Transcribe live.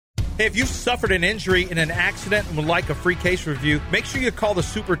Hey, if you've suffered an injury in an accident and would like a free case review, make sure you call the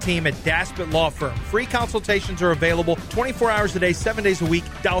super team at Daspit Law Firm. Free consultations are available 24 hours a day, 7 days a week.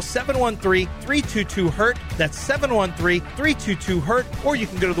 Dial 713-322-HURT. That's 713-322-HURT. Or you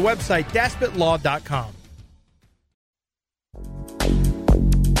can go to the website, daspitlaw.com.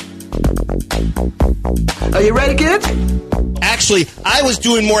 Are you ready, kids? Actually, I was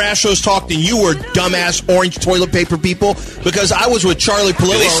doing more Astros talk than you were, dumbass orange toilet paper people, because I was with Charlie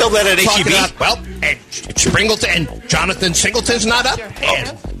Palillo. Do they sell that at talking H-E-B? about, well, and Springleton and Jonathan Singleton's not up,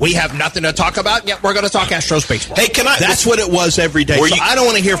 and we have nothing to talk about, yet we're going to talk Astros baseball. Hey, can I... That's what it was every day. So I don't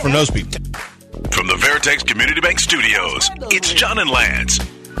want to hear from those people. From the Veritex Community Bank Studios, it's John and Lance.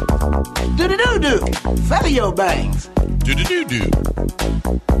 Do-do-do-do. Fabio bangs. Do-do-do-do.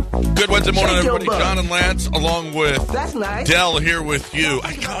 Good Wednesday morning, Shake your everybody. butt. John and Lance, along with That's nice. Dell here with you.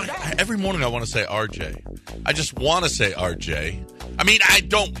 Every morning I want to say RJ. I just want to say RJ. I mean, I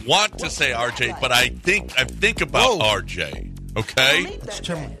don't want to say RJ, but I think about RJ. Okay?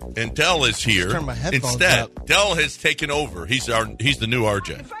 And Dell is here. turn my headphones Instead, up. Dell has taken over. He's the new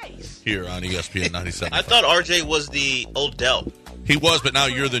RJ here on ESPN 97. I thought RJ was the old Dell. He was, but now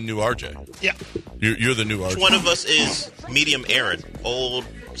you're the new RJ. Yeah. You're the new RJ. Which one of us is medium Aaron? Old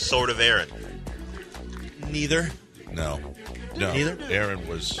sort of Aaron. Neither. No. Neither? Aaron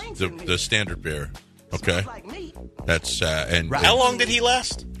was the standard bearer. Okay. That's and How long did he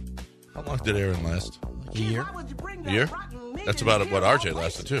last? How long did Aaron last? A year. A year? That's about what RJ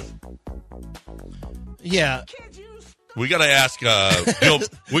lasted too. Yeah. We got to ask Bill.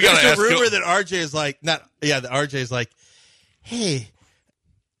 We got to There's ask a rumor Bill. that RJ is like, the RJ is like, hey,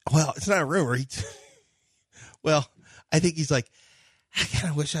 well, it's not a rumor. Well, I think he's like, I kind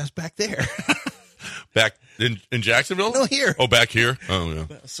of wish I was back there. Back in Jacksonville? No, here. Oh, back here? Oh, yeah.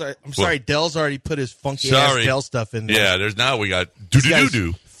 I'm sorry. Dell's already put his funky Sorry. ass Dell stuff in there. Yeah, there's now we got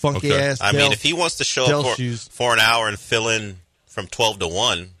do-do-do-do. Funky Okay. ass I Dell. mean, if he wants to show Dell up shoes. for an hour and fill in from 12 to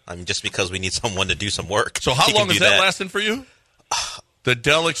 1, I mean, just because we need someone to do some work. So how he can long is do that lasting for you? The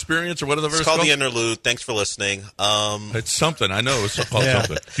Dell experience or whatever It's it's called called? the interlude. Thanks for listening. It's something. I know it's called Yeah.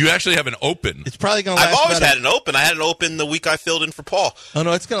 something. You actually have an open. It's probably going to last I've always about had an open. I had an open the week I filled in for Paul. Oh,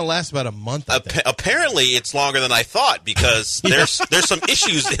 no, it's going to last about a month, I think. Apparently, it's longer than I thought because there's some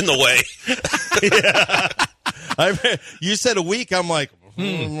issues in the way. You said a week. I'm like,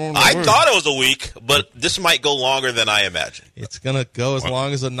 I thought it was a week, but this might go longer than I imagined. it's going to go as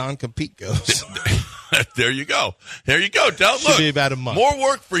long as a non-compete goes. There you go. There you go, Dell. Should Look, be about a month. more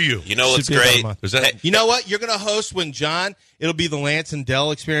work for you. You know what's Should be about a great? month. Is that Hey, You know what? You're going to host when John, it'll be the Lance and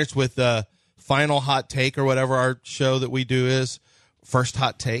Dell experience with Final Hot Take or whatever our show that we do is. First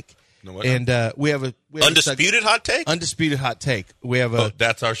Hot Take. No, what? And we have a Undisputed hot take? Undisputed Hot Take. We have a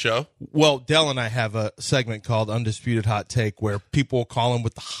that's our show? well, Dell and I have a segment called Undisputed Hot Take where people will call in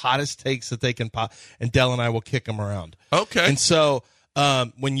with the hottest takes that they can pop, and Dell and I will kick them around. Okay. And so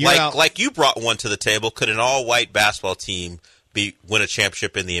when you're out, Like you brought one to the table. Could an all-white basketball team win a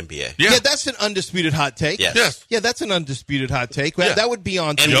championship in the NBA? yeah, that's an undisputed hot take. Yes. Yes. Yeah, that's an undisputed hot take. Yeah. That would be on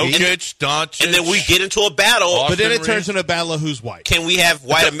And- TV. Jokic, Doncic. And then we get into a battle. But then it Austin turns into a battle of who's white. Can we have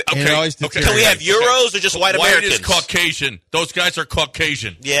white? And it always Can we have Euros or just white White Americans? is Caucasian. Those guys are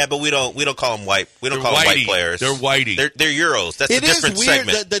Caucasian. Yeah, but we don't call them white. We don't They're call them white whitey. players. They're whitey. They're Euros. That's a It is different weird.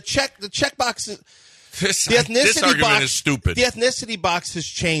 segment. The check box. This The ethnicity this argument box is stupid. The ethnicity box has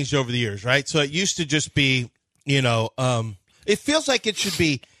changed over the years, right? So it used to just be, it feels like it should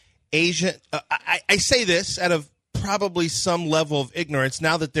be Asian. I say this out of probably some level of ignorance.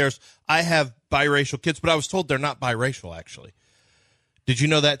 Now that I have biracial kids, but I was told they're not biracial. Actually, did you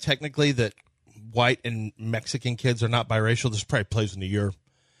know that technically that white and Mexican kids are not biracial? This probably plays into your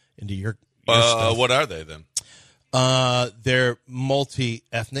stuff. What are they then? They're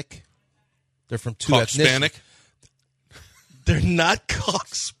multi-ethnic. They're from two Hispanic? ethnicities. They're not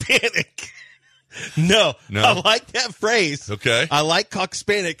Hispanic. No, I like that phrase. Okay. I like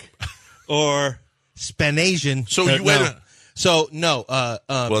Hispanic or Spanasian. So you no. went. So no.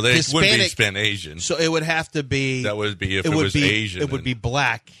 Well, they Hispanic, wouldn't be Span-Asian. So it would have to be. That would be if it was Asian. It would be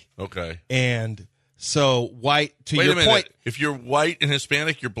black. Okay. And so white. To Wait your a minute. point. If you're white and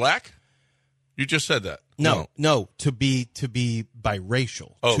Hispanic, you're black? You just said that. No, to be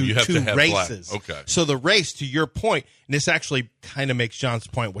biracial. Oh, two, you have two to have black. races. Okay. So the race, to your point, and this actually kind of makes John's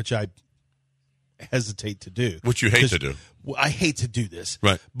point, which I hesitate to do. Which you hate to do. I hate to do this.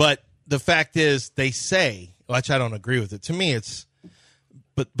 Right. But the fact is, they say, which I don't agree with it. To me, it's,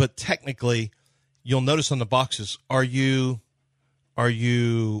 but technically, you'll notice on the boxes, what are you,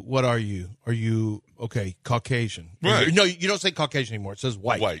 okay, Caucasian. Right. No, you don't say Caucasian anymore. It says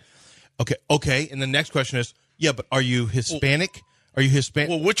white. White. Okay. And the next question is, yeah, but are you Hispanic? Are you Hispanic?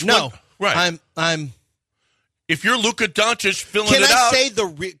 Well, which no, one? Right. I'm. If you're Luka Doncic filling Can it I out. say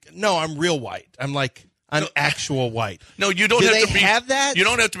no, I'm real white. I'm actual white. No, you don't Do have they to be. have that? You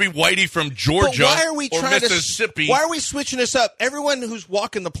don't have to be whitey from Georgia But why are we or trying Mississippi. Why are we switching this up? Everyone who's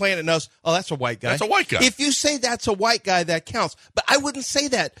walking the planet knows, oh, that's a white guy. That's a white guy. If you say that's a white guy, that counts. But I wouldn't say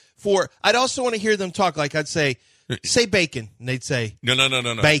that I'd also want to hear them talk. Like I'd say bacon. And they'd say, No.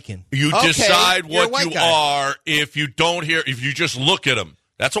 Bacon. You Okay, decide you're a what white you guy. are if you just look at him.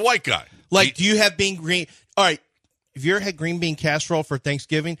 That's a white guy. Like, do you have bean green? All right. If you ever had green bean casserole for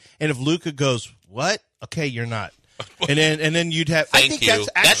Thanksgiving, and if Luca goes, what? Okay, you're not. And then you'd have. I think Thank you.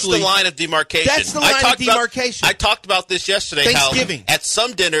 that's the line of demarcation. That's the line of demarcation. I talked about this yesterday. Thanksgiving. How at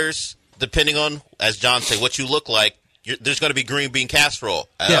some dinners, depending on, as John said, what you look like, there's going to be green bean casserole.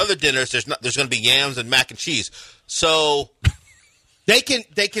 At other dinners, there's going to be yams and mac and cheese. So they can.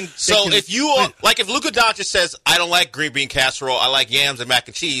 If you are, like, if Luka Doncic says, "I don't like green bean casserole. I like yams and mac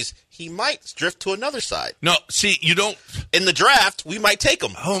and cheese," he might drift to another side. No, see, you don't. In the draft, we might take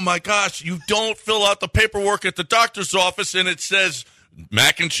him. Oh my gosh, you don't fill out the paperwork at the doctor's office and it says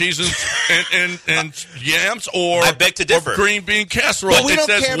mac and cheese and yams, or I beg to differ. Or green bean casserole. Well, we it don't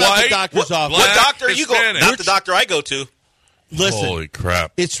says care about the white, doctor's office. What black, doctor are you go? Hispanic. Not the doctor I go to. Listen, Holy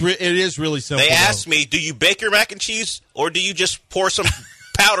crap! it is really simple. They asked me, "Do you bake your mac and cheese, or do you just pour some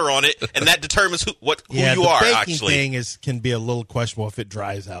powder on it, and that determines who you are?" The baking Actually, thing can be a little questionable if it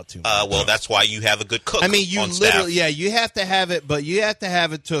dries out too much. well, that's why you have a good cook. I mean, you on staff. literally, you have to have it, but you have to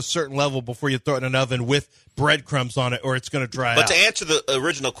have it to a certain level before you throw it in an oven with breadcrumbs on it, or it's going to dry out. But to answer the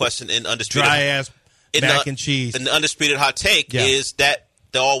original question in Undisputed, dry ass mac and cheese. And the Undisputed hot take is that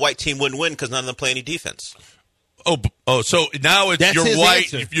the all-white team wouldn't win because none of them play any defense. Oh, so now That's you're his white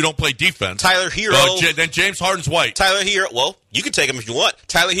answer. if you don't play defense. Tyler Hero. Then James Harden's white. Tyler Hero. Well, you can take him if you want.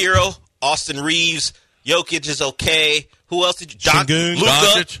 Tyler Hero, Austin Reeves, Jokic is okay. Who else did you? Şengün.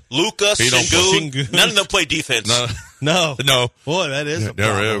 Luka, Şengün. Şengün. None of them play defense. No. No. Boy, that is a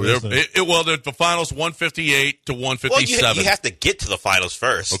problem. isn't it? The finals 158 to 157. Well, you have to get to the finals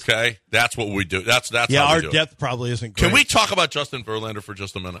first. Okay, that's what we do. That's Yeah, how our we do it. depth probably isn't great. Can we talk about Justin Verlander for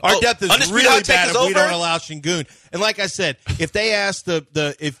just a minute? Our depth is Undisputed really hot take bad is if we over? don't allow Şengün. And like I said, if they ask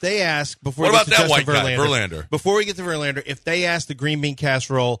before What we about get to that white Justin guy, Verlander? Before we get to Verlander, if they ask the green bean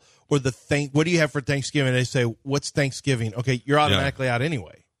casserole or what do you have for Thanksgiving? They say, what's Thanksgiving? Okay, you're automatically out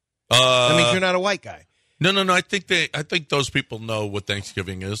anyway. That means you're not a white guy. No. I think those people know what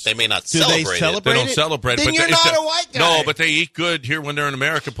Thanksgiving is. They may not Do they celebrate celebrate They don't it? celebrate Then it. you're not a white guy. No, but they eat good here when they're in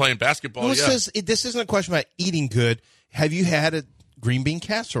America playing basketball. Well, yeah. this isn't a question about eating good. Have you had a green bean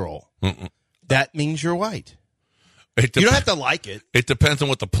casserole? That means you're white. You don't have to like it. It depends on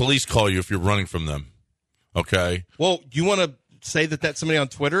what the police call you if you're running from them. Okay. Well, do you want to say that's somebody on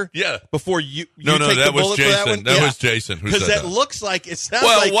Twitter? Yeah. Before you No, take that the was bullet for Jason. that one? Was Jason who Because said that that. looks like it sounds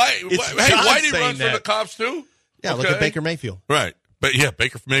Well, like why? it's Hey, John Whitey saying runs for that. the cops too. Yeah, look Okay. at Baker Mayfield. Right. But yeah,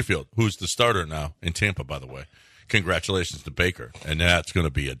 Baker Mayfield, who's the starter now in Tampa, by the way. Congratulations to Baker. And that's going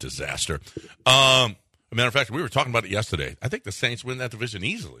to be a disaster. As a matter of fact, we were talking about it yesterday. I think the Saints win that division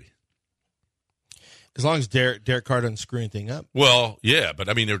easily. As long as Derek Carr doesn't screw anything up. Well, yeah, but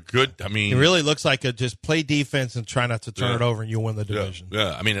I mean, they're good. I mean, It really looks like just play defense and try not to turn it over and you'll win the division.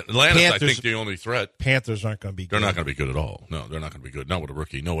 Yeah. I mean, Atlanta's, I think, the only threat. Panthers aren't going to be good. They're not going to be good at all. No, they're not going to be good. Not with a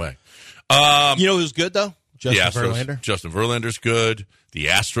rookie. No way. You know who's good, though? Justin Verlander. Justin Verlander's good. The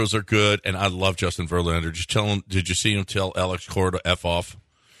Astros are good, and I love Justin Verlander. Just tell him. Did you see him tell Alex Cora to F off?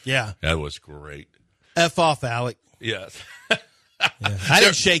 Yeah. That was great. F off, Alec. Yes. Yeah. I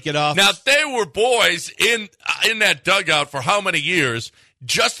didn't shake it off. Now they were boys in that dugout for how many years?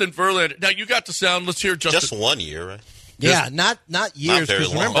 Justin Verlander. Now you got the sound. Let's hear Justin. Just 1 year, right? Yeah, not years. very 'cause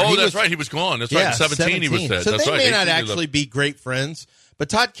long. remember, Oh, he that's was, right. He was gone. That's yeah, right. 17 he was dead. So That's they right. may not 18 he actually left. be great friends. But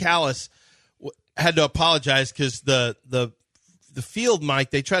Todd Callis had to apologize because the field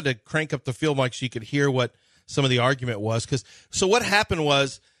mic, they tried to crank up the field mic so you could hear what some of the argument was. So what happened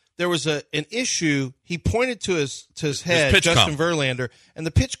was there was an issue. He pointed to his head, pitch Justin comm. Verlander, and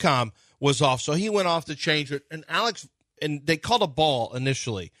the pitch comm was off. So he went off to change it. And they called a ball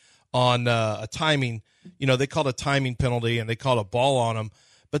initially on a timing. You know, they called a timing penalty and they called a ball on him.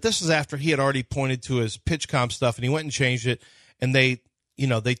 But this is after he had already pointed to his pitch comm stuff and he went and changed it. And they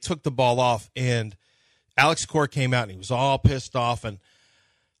took the ball off and Alex Cora came out and he was all pissed off. And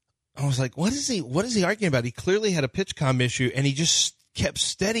I was like, what is he arguing about? He clearly had a pitch comm issue and he just kept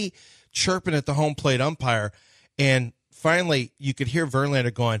steady chirping at the home plate umpire. And finally you could hear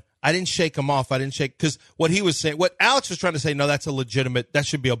Verlander going, I didn't shake him off. I didn't shake because what he was saying, what Alex was trying to say, no, that's a legitimate. That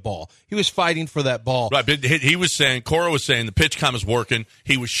should be a ball. He was fighting for that ball. Right, but he was saying, Cora was saying the pitch com is working.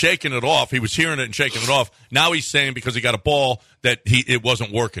 He was shaking it off. He was hearing it and shaking it off. Now he's saying because he got a ball that it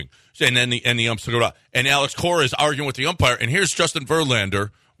wasn't working. And then the umps took it out. And Alex Cora is arguing with the umpire. And here's Justin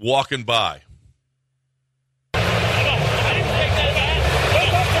Verlander walking by.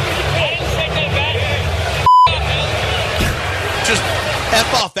 Just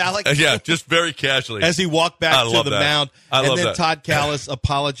F off, Alex. Yeah, just very casually. As he walked back to the mound. And then that. Todd Callis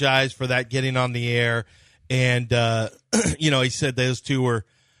apologized for that getting on the air. And, he said those two were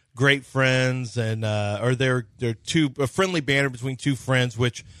great friends and or they're a friendly banter between two friends,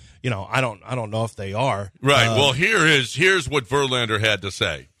 which, I don't know if they are. Right. Well, here's what Verlander had to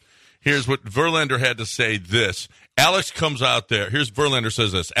say. Here's what Verlander had to say this. Alex comes out there. Here's Verlander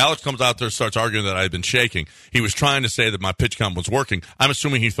says this. Alex comes out there, starts arguing that I had been shaking. He was trying to say that my pitch comp was working. I'm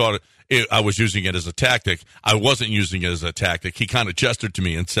assuming he thought I was using it as a tactic. I wasn't using it as a tactic. He kind of gestured to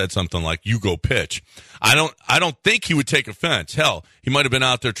me and said something like, "You go pitch." I don't think he would take offense. Hell, he might have been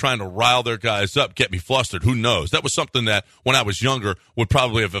out there trying to rile their guys up, get me flustered. Who knows? That was something that when I was younger would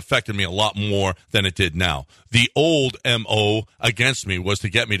probably have affected me a lot more than it did now. The old MO against me was to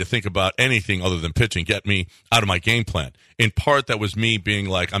get me to think about anything other than pitching, get me out of my game plan. In part, that was me being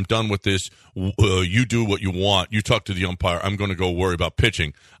like, I'm done with this. You do what you want. You talk to the umpire. I'm going to go worry about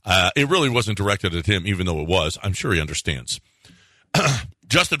pitching. It really wasn't directed at him, even though it was. I'm sure he understands.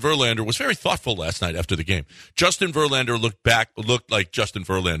 Justin Verlander was very thoughtful last night after the game. Justin Verlander looked like Justin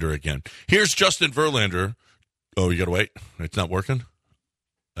Verlander again. Here's Justin Verlander. Oh, you got to wait? It's not working?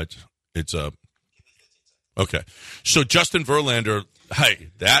 It's okay. So Justin Verlander,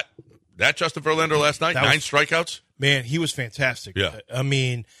 hey, that Justin Verlander last night, 9 strikeouts? Man, he was fantastic. Yeah. I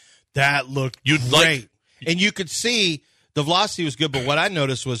mean, that looked great. And you could see the velocity was good, but what I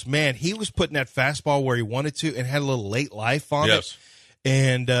noticed was, man, he was putting that fastball where he wanted to and had a little late life on it.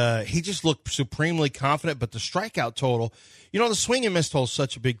 And he just looked supremely confident. But the strikeout total, the swing and miss total is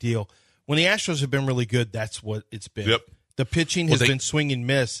such a big deal. When the Astros have been really good, that's what it's been. Yep. The pitching has been swing and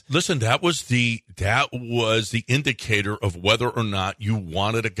miss. Listen, that was the indicator of whether or not you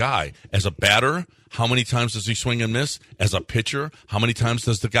wanted a guy. As a batter, how many times does he swing and miss? As a pitcher, how many times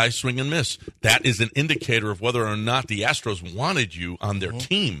does the guy swing and miss? That is an indicator of whether or not the Astros wanted you on their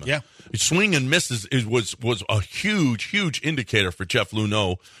team. Yeah. Swing and miss was a huge indicator for Jeff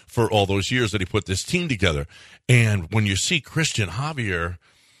Luhnow for all those years that he put this team together. And when you see Christian Javier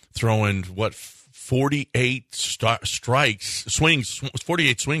throwing 48 swings,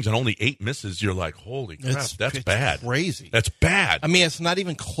 48 swings and only 8 misses, you're like, holy crap, that's bad. Crazy. That's bad. I mean, it's not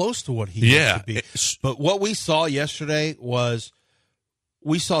even close to what he used to be. But what we saw yesterday was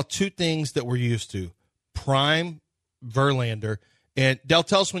we saw two things that we're used to. Prime Verlander. And Del,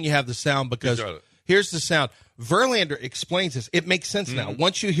 tell us when you have the sound, because here's the sound. Verlander explains this. It makes sense now.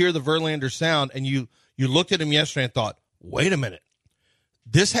 Once you hear the Verlander sound and you looked at him yesterday and thought, wait a minute.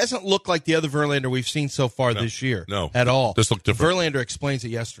 This hasn't looked like the other Verlander we've seen so far this year. No. At all. This looked different. Verlander explains it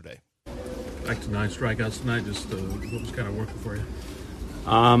yesterday. Back to 9 strikeouts tonight. Just what was kind of working for you?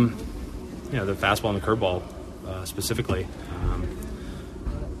 The fastball and the curveball specifically.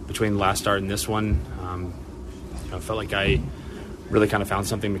 Between the last start and this one, I felt like I really kind of found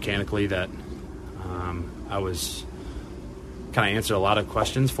something mechanically that I was kind of answered a lot of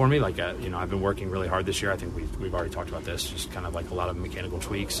questions for me. Like, I've been working really hard this year. I think we've already talked about this, just kind of like a lot of mechanical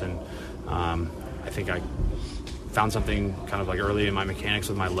tweaks. And I think I found something kind of like early in my mechanics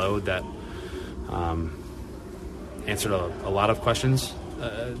with my load that answered a lot of questions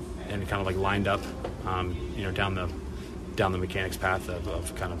and kind of like lined up, down the mechanics path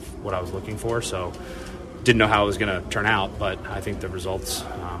of kind of what I was looking for. So didn't know how it was going to turn out, but I think the results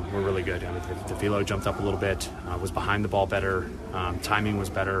were really good. I mean, the velo jumped up a little bit, was behind the ball better, timing was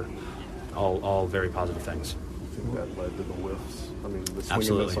better, all very positive things. I think that led to the whiffs. I mean, the swing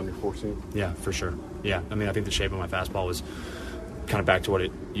Absolutely. and miss on your four seam. Yeah, for sure. Yeah, I mean, I think the shape of my fastball was kind of back to what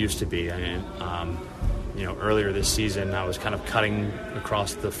it used to be. And earlier this season, I was kind of cutting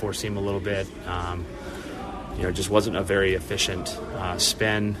across the four seam a little bit. It just wasn't a very efficient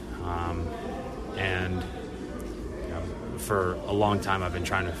spin. And for a long time, I've been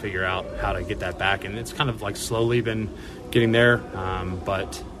trying to figure out how to get that back, and it's kind of like slowly been getting there.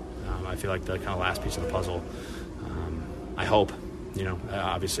 But I feel like the kind of last piece of the puzzle. I hope,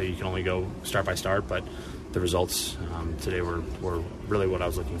 obviously you can only go start by start, but the results today were really what I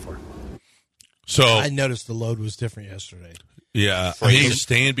was looking for. So I noticed the load was different yesterday. Yeah, he's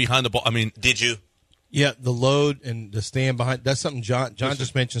staying behind the ball. I mean, did you? Yeah, the load and the stand behind. That's something John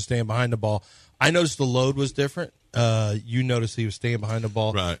just mentioned, staying behind the ball. I noticed the load was different. You noticed he was staying behind the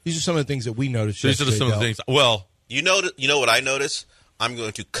ball. Right. These are some of the things that we noticed. These are some of the things. Well, you know what I notice? I'm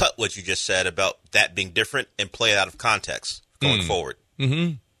going to cut what you just said about that being different and play it out of context going forward.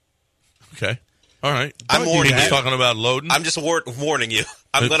 Mm-hmm. Okay. All right. I'm warning you. Talking about loading? I'm just warning you.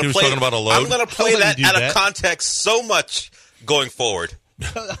 I'm going to play. Talking about a load? I'm going to play that out of context so much going forward.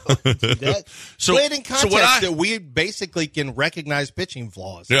 Play it in context that we basically can recognize pitching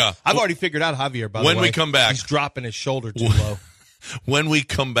flaws. Yeah. I've already figured out Javier, by the way. When we come back. He's dropping his shoulder too low. When we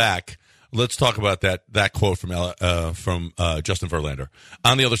come back, let's talk about that quote from Justin Verlander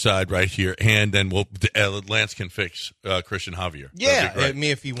on the other side right here, and then Lance can fix Christian Javier. Yeah,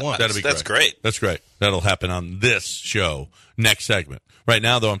 if he wants. That's great. That's great. That'll happen on this show next segment. Right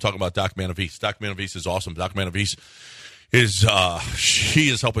now, though, I'm talking about Doc Manavis. Doc Manavis is awesome. Doc Manavis she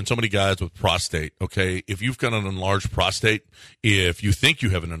is helping so many guys with prostate, okay? If you've got an enlarged prostate, if you think you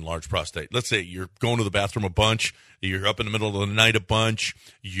have an enlarged prostate, let's say you're going to the bathroom a bunch, you're up in the middle of the night a bunch,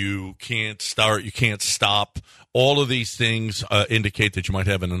 you can't start, you can't stop, all of these things indicate that you might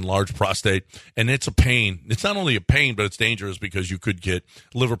have an enlarged prostate, and it's a pain. It's not only a pain, but it's dangerous because you could get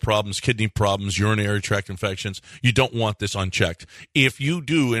liver problems, kidney problems, urinary tract infections. You don't want this unchecked. If you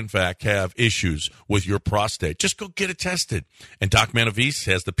do, in fact, have issues with your prostate, just go get it tested. And Doc Manavis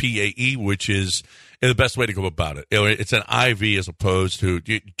has the PAE, which is the best way to go about it. It's an IV as opposed to,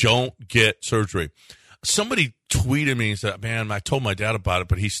 you don't get surgery. Somebody tweeted me and said, man, I told my dad about it,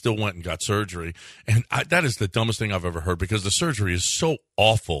 but he still went and got surgery. And that is the dumbest thing I've ever heard because the surgery is so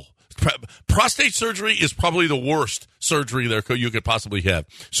awful. Prostate surgery is probably the worst surgery you could possibly have.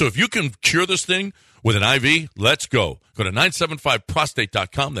 So if you can cure this thing with an IV, let's go. Go to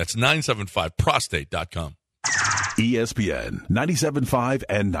 975prostate.com. That's 975prostate.com. ESPN 97.5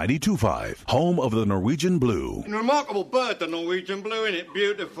 and 92.5, home of the Norwegian Blue. Remarkable bird, the Norwegian Blue, in it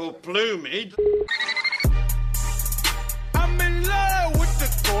beautiful plumage. I'm in love with the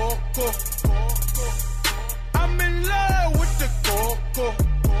coco. I'm in love with the coco.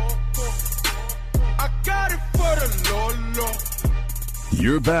 I got it for the Lolo.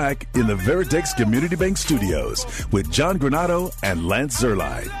 You're back in the Veritex Community Bank Studios with John Granado and Lance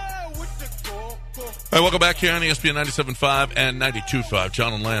Zerline. All right, welcome back here on ESPN 97.5 and 92.5.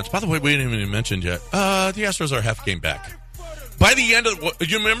 John and Lance. By the way, we didn't even mention yet, the Astros are half game back. By the end of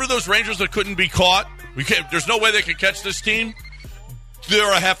you remember those Rangers that couldn't be caught? There's no way they could catch this team. They're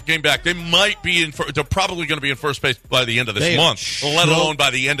a half game back. They might be they're probably going to be in first base by the end of this month, let alone by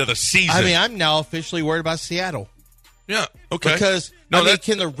the end of the season. I mean, I'm now officially worried about Seattle. Yeah, okay. Because,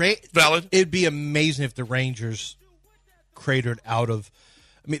 valid. It'd be amazing if the Rangers cratered out of...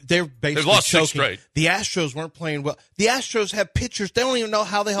 I mean, they've lost choking. 6 straight. The Astros weren't playing well. The Astros have pitchers. They don't even know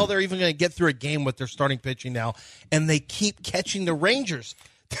how the hell they're even going to get through a game with their starting pitching now, and they keep catching the Rangers.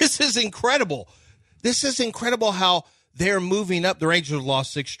 This is incredible. This is incredible how they're moving up. The Rangers have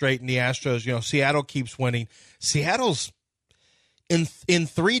lost 6 straight, and the Astros, Seattle keeps winning. Seattle's in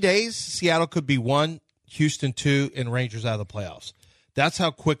 3 days, Seattle could be 1, Houston 2, and Rangers out of the playoffs. That's how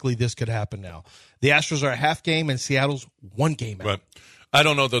quickly this could happen now. The Astros are a half game, and Seattle's 1 game out. Right. I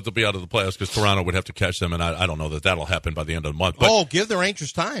don't know that they'll be out of the playoffs because Toronto would have to catch them, and I don't know that that'll happen by the end of the month. But, give the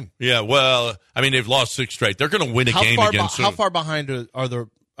Rangers time. Yeah, well, I mean, they've lost 6 straight. They're going to win a game again soon. How far behind are the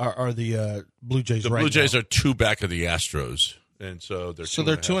Blue Jays right now? The Blue Jays are 2 back of the Astros, and so they're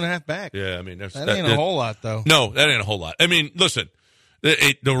 2.5 back. Yeah, I mean, that ain't a whole lot, though. No, that ain't a whole lot. I mean, listen,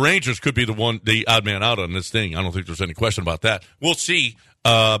 the Rangers could be the odd man out on this thing. I don't think there's any question about that. We'll see.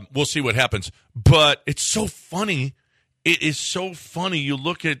 We'll see what happens. But it's so funny. It is so funny. You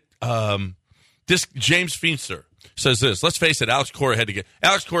look at this. James Feenster says this. Let's face it. Alex Cora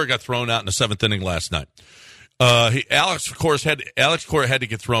got thrown out in the 7th inning last night. Alex Cora had to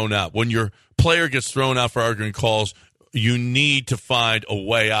get thrown out. When your player gets thrown out for arguing calls, you need to find a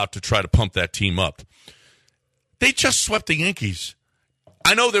way out to try to pump that team up. They just swept the Yankees.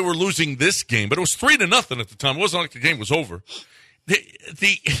 I know they were losing this game, but it was 3-0 at the time. It wasn't like the game was over.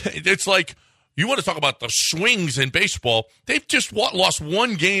 It's like, you want to talk about the swings in baseball. They've just lost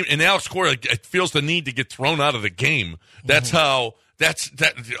 1 game, and Alex Cora feels the need to get thrown out of the game. That's how.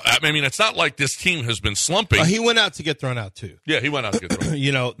 I mean, it's not like this team has been slumping. He went out to get thrown out too. Yeah, he went out to get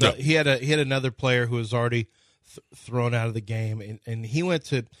thrown out. He had another player who was already thrown out of the game, and he went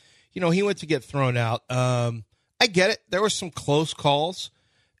to, get thrown out. I get it. There were some close calls,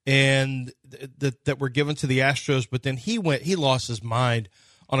 and that were given to the Astros, but then he lost his mind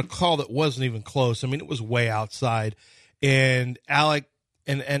on a call that wasn't even close. I mean, it was way outside, and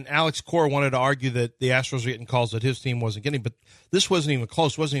Alex Cora wanted to argue that the Astros were getting calls that his team wasn't getting, but this wasn't even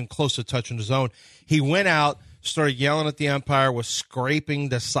close. Wasn't even close to touching the zone. He went out, started yelling at the umpire, was scraping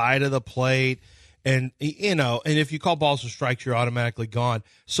the side of the plate, And, and if you call balls and strikes, you're automatically gone.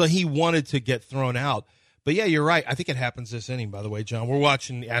 So he wanted to get thrown out. But, yeah, you're right. I think it happens this inning, by the way, John. We're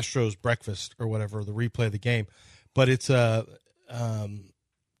watching the Astros breakfast or whatever, the replay of the game. But it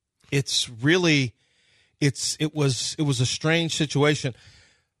was a strange situation.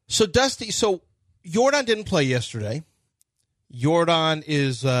 So, Dusty, Jordan didn't play yesterday. Jordan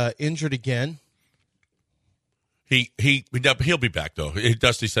is injured again. He'll be back though.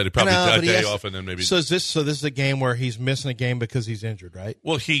 Dusty said he probably a day off and then maybe. So this is a game where he's missing a game because he's injured, right?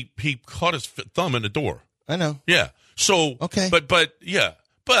 Well, he caught his thumb in the door. I know. Yeah. So okay, but yeah,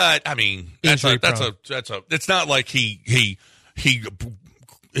 but I mean that's a it's not like he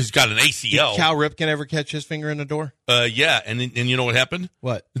has got an ACL. Did Cal Ripken ever catch his finger in the door? Yeah, and you know what happened?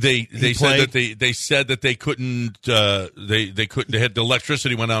 What they said that they couldn't they couldn't. They had the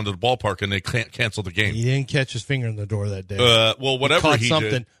electricity went out to the ballpark and they canceled the game. He didn't catch his finger in the door that day. Well, whatever he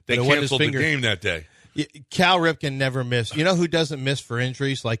did, they canceled the game that day. Cal Ripken never missed. You know who doesn't miss for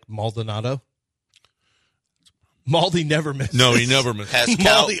injuries like Maldonado? Maldi never missed. No, he never missed. Has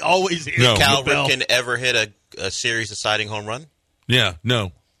Maldi always hit. No. Cal Ripken ever hit a series deciding home run? Yeah,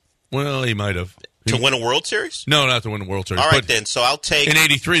 no. Well, he might have. To win a World Series? No, not to win a World Series. All right, then. So I'll take... In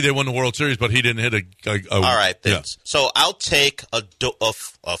 83, they won the World Series, but he didn't hit a all right, then. Yeah. So I'll take a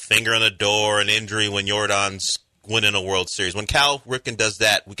finger on the door, an injury when Jordan's winning a World Series. When Cal Ripken does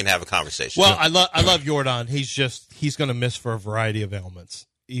that, we can have a conversation. Well, I love Jordan. He's going to miss for a variety of ailments,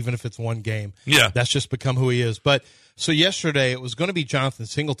 even if it's one game. Yeah. That's just become who he is. But so yesterday, it was going to be Jonathan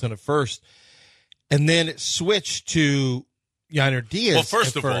Singleton at first, and then it switched to Yainer Diaz. Well,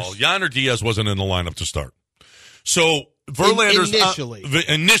 first of all, Yainer Diaz wasn't in the lineup to start. So Verlander's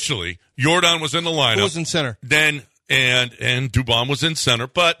initially, Jordan was in the lineup. Who was in center? Then and Dubon was in center,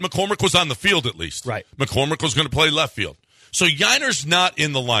 but McCormick was on the field at least. Right. McCormick was going to play left field. So Yainer's not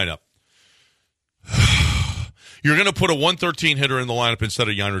in the lineup. You're going to put a 113 hitter in the lineup instead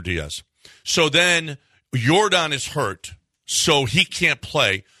of Yainer Diaz. So then Jordan is hurt, so he can't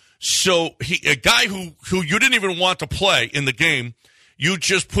play. So a guy who you didn't even want to play in the game, you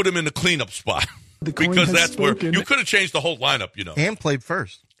just put him in the cleanup spot because that's where you could have changed the whole lineup, And played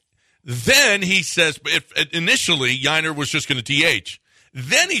first. Then he says, if initially Yainer was just going to DH,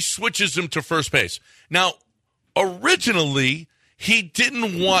 then he switches him to first base. Now, originally he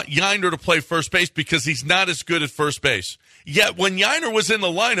didn't want Yainer to play first base because he's not as good at first base. Yet when Yainer was in the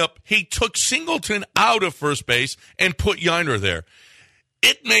lineup, he took Singleton out of first base and put Yainer there.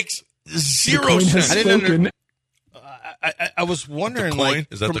 It makes zero sense. I was wondering, the coin?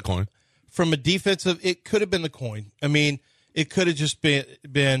 Is that the coin? From a defensive, it could have been the coin. I mean, it could have just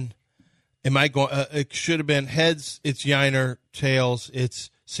been. Am I going? It should have been heads. It's Yainer. Tails.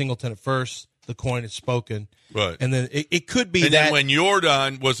 It's Singleton at first. The coin is spoken. Right. And then it could be and that. Then when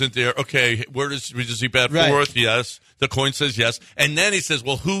Jordan wasn't there, okay, does he bat right. fourth? Yes. The coin says yes. And then he says,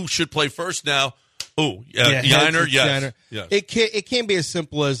 well, who should play first now? Oh, yeah, Yainer, yes. Yainer. Yes. It can't be as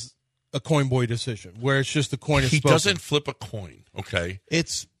simple as a coin boy decision where it's just the coin is spoken. He doesn't flip a coin, okay?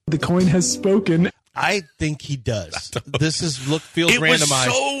 It's the coin has spoken. I think he does. This feels randomized. It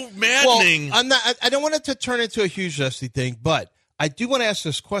was so maddening. Well, I don't want it to turn into a huge Dusty thing, but I do want to ask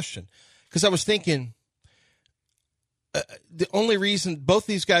this question because I was thinking the only reason both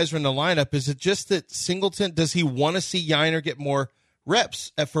these guys are in the lineup is it just that Singleton, does he want to see Yainer get more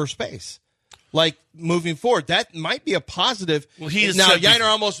reps at first base? Like moving forward, that might be a positive. Well, Yainer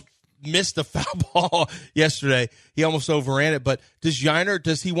almost missed a foul ball yesterday. He almost overran it. But does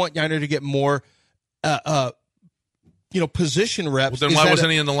he want Yainer to get more, position reps? Well, then why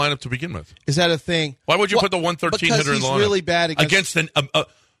wasn't he in the lineup to begin with? Is that a thing? Why would you put the 113 hitter in the lineup? He's really bad against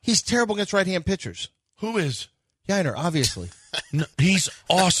he's terrible against right-hand pitchers. Who is? Yainer, obviously. No, he's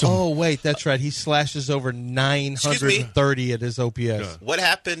awesome. Oh, wait, that's right. He slashes over 930 at his OPS. Yeah. What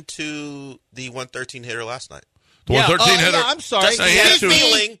happened to the 113 hitter last night? The 113 hitter. Yeah, I'm sorry.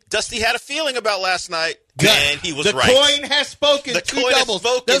 Dusty had a feeling about last night, Good. and he was right. The coin has spoken. The Two coin doubles.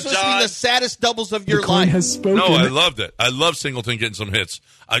 has spoken, Those must John. be the saddest doubles of your the coin life. Has spoken. No, I loved it. I love Singleton getting some hits.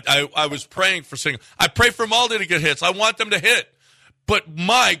 I was praying for Singleton. I pray for Maldi to get hits. I want them to hit. But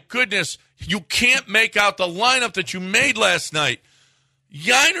my goodness, you can't make out the lineup that you made last night.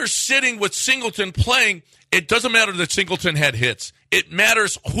 Yainer sitting with Singleton playing. It doesn't matter that Singleton had hits. It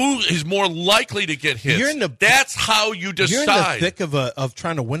matters who is more likely to get hits. That's how you decide. You're in the thick of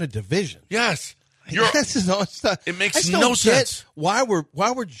trying to win a division. Yes. It makes no sense. Why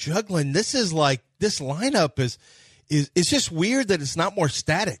we're juggling. This is like this lineup is it's just weird that it's not more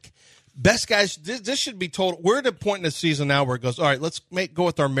static. Best guys, this should be told. We're at a point in the season now where it goes, all right, let's go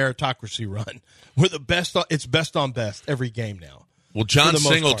with our meritocracy run. We're the best. It's best on best every game now. Well, John for the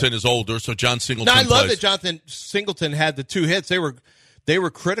most Singleton part. is older, so John Singleton No, I love plays. that Jonathan Singleton had the 2 hits. They were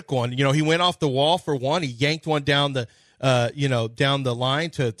critical, and he went off the wall for one. He yanked one down the down the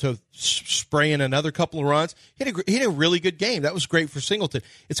line to spray in another couple of runs. He had a really good game. That was great for Singleton.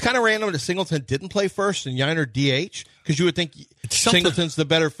 It's kind of random that Singleton didn't play first and Yiner DH, because you would think Singleton's the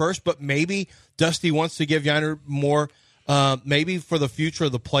better first, but maybe Dusty wants to give Yiner more. Maybe for the future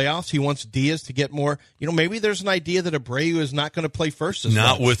of the playoffs, he wants Diaz to get more. Maybe there's an idea that Abreu is not going to play first.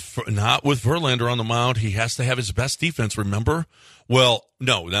 Not with Verlander on the mound. He has to have his best defense. Remember? Well,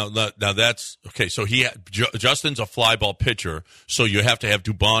 no. Now that's okay. So Justin's a fly ball pitcher, so you have to have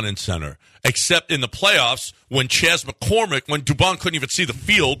Dubon in center. Except in the playoffs, when Dubon couldn't even see the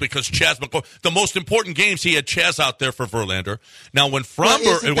field because the most important games he had Chaz out there for Verlander. Now when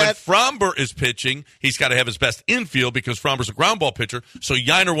Fromber is pitching, he's got to have his best infield because Fromber's a ground ball pitcher, so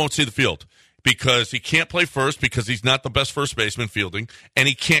Yiner won't see the field. Because he can't play first because he's not the best first baseman fielding, and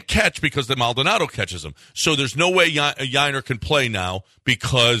he can't catch because the Maldonado catches him. So there's no way Yiner can play now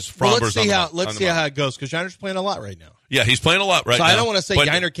because Fromber's on the mound. Let's see how it goes, because Yiner's playing a lot right now. Yeah, he's playing a lot right now. So I don't want to say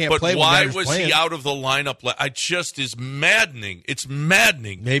Yiner can't play. But why was he out of the lineup? I just is maddening. It's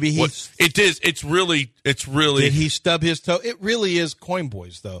maddening. Maybe it is. It's really. Did he stub his toe? It really is coin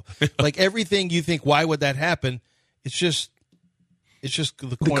boys, though. Like everything you think, why would that happen? It's just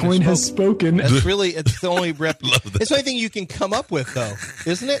the coin has spoken. It's the only it's the only thing you can come up with, though,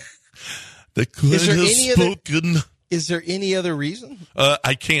 isn't it? The coin has spoken. Is there any other reason?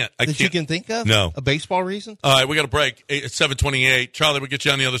 I can't. You can think of? No. A baseball reason? All right, we got a break. It's 7:28. Charlie, we'll get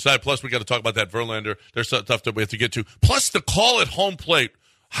you on the other side. Plus, we got to talk about that Verlander. There's stuff that we have to get to. Plus, the call at home plate.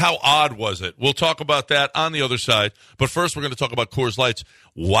 How odd was it? We'll talk about that on the other side. But first, we're going to talk about Coors Lights.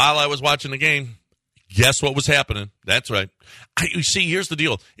 While I was watching the game, guess what was happening? That's right. You see, here's the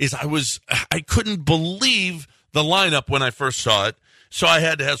deal: I couldn't believe the lineup when I first saw it, so I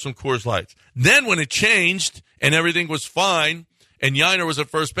had to have some Coors Lights. Then when it changed and everything was fine, and Yiner was at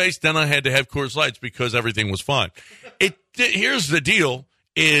first base, then I had to have Coors Lights because everything was fine. Here's the deal: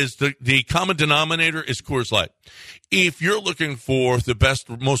 is the common denominator is Coors Light. If you're looking for the best,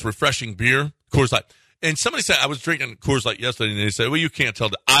 most refreshing beer, Coors Light. And somebody said, I was drinking Coors Light yesterday, and they said, well, you can't tell.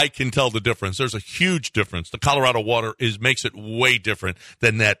 I can tell the difference. There's a huge difference. The Colorado water makes it way different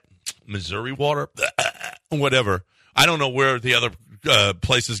than that Missouri water, whatever. I don't know where the other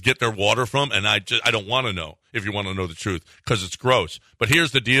places get their water from, and I don't want to know, if you want to know the truth, because it's gross. But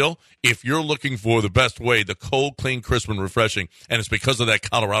here's the deal. If you're looking for the best way, the cold, clean, crisp, and refreshing, and it's because of that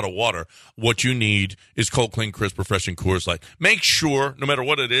Colorado water, what you need is cold, clean, crisp, refreshing Coors Light. Make sure, no matter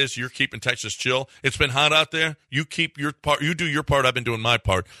what it is, you're keeping Texas chill. It's been hot out there. You keep your part. You do your part. I've been doing my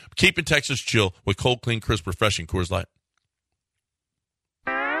part. Keeping Texas chill with cold, clean, crisp, refreshing Coors Light.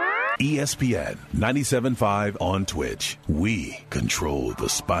 ESPN 97.5 on Twitch. We control the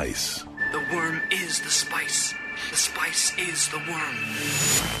spice. The worm is the spice. The spice is the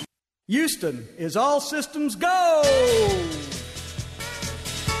worm. Houston is all systems go.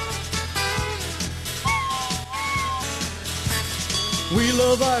 We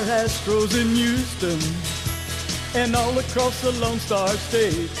love our Astros in Houston and all across the Lone Star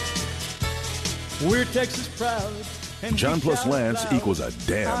State. We're Texas proud. John plus Lance equals a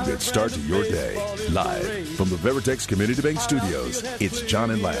damn good start to your day. Live from the Veritex Community Bank Studios, it's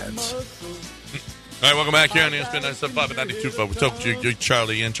John and Lance. All right, welcome back here on ESPN 97.5 and 92.5. We talked to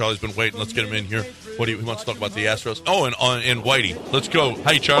Charlie in. Charlie's been waiting. Let's get him in here. He wants to talk about the Astros. Oh, and Whitey. Let's go.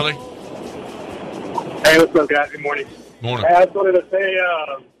 Hi, Charlie. Hey, what's up, guys? Good morning. Morning. I just wanted to say,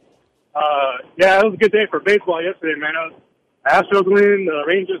 it was a good day for baseball yesterday, man. Astros win, the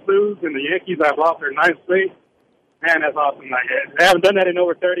Rangers lose, and the Yankees have lost their 9th straight. Man, that's awesome. Like, they haven't done that in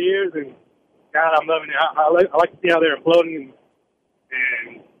over 30 years, and God, I'm loving it. I like to see how they're imploding,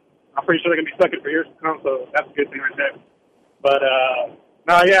 and I'm pretty sure they're going to be stuck it for years to come, so that's a good thing right there. But,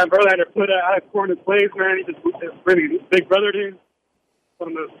 Verlander put out of his place, man. He just really big brothered him,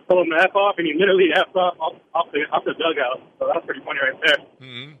 told him to F off, and he literally F'd off the dugout. So that's pretty funny right there.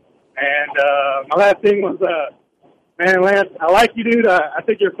 Mm-hmm. And my last thing was, man, Lance, I like you, dude. I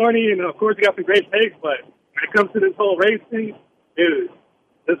think you're funny, and of course you got some great takes, but when it comes to this whole race thing, dude,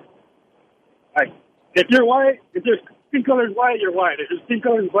 if you're white, if your skin color is white, you're white. If your skin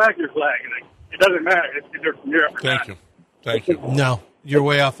color is black, you're black. And it doesn't matter if you're from Europe or not. Thank you. No, you're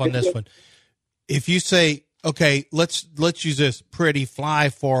way off on this one. If you say, okay, let's use this pretty fly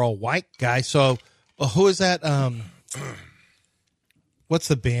for a white guy. So who is that? What's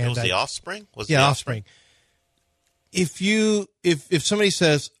the band? It was the Offspring? Offspring. If somebody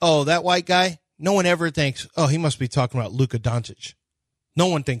says, oh, that white guy, no one ever thinks, oh, he must be talking about Luka Doncic. No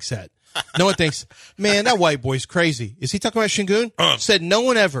one thinks that. No one thinks, man, that white boy's crazy. Is he talking about Şengün? Said no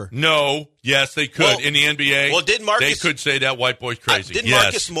one ever. No. Yes, they could. In the NBA, well, did Marcus, they could say that white boy's crazy. Didn't yes,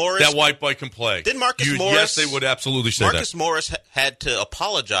 Marcus Morris, that white boy can play. Didn't Marcus Morris? Yes, they would absolutely say Marcus that. Morris had to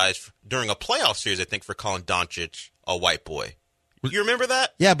apologize during a playoff series, I think, for calling Doncic a white boy. You remember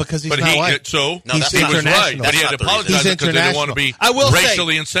that? Yeah, because he's not white. So no, he's he was right. But he had to apologize because they didn't want to be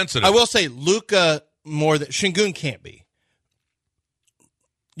racially insensitive. I will say Luka more than Şengün can't be.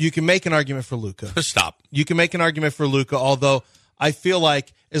 You can make an argument for Luka. Stop. You can make an argument for Luka, although I feel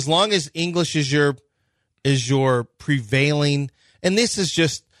like as long as English is your prevailing, and this is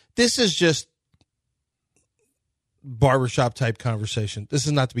just barbershop type conversation. This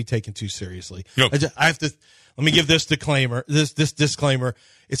is not to be taken too seriously. Nope. I have to let me give this disclaimer. This disclaimer.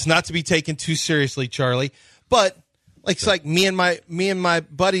 It's not to be taken too seriously, Charlie. But like it's like me and my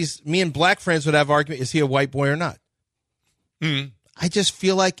buddies, me and black friends would have argument: is he a white boy or not? Mm-hmm. I just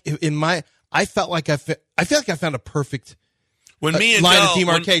feel like I feel like I found a perfect line of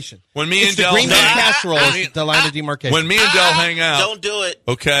demarcation. When me it's and the Del green bean casserole is the line of demarcation. When me and Del hang out, don't do it.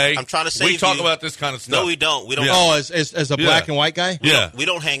 Okay, I'm trying to save we talk you. about this kind of stuff. No, we don't. We don't. Yeah. Oh, as a black and white guy. We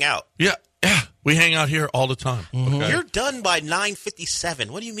don't hang out. Yeah, we hang out here all the time. Mm-hmm. Okay? You're done by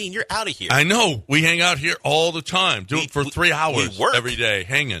 9:57. What do you mean? You're out of here. I know. We hang out here all the time. Do it for 3 hours we work. every day,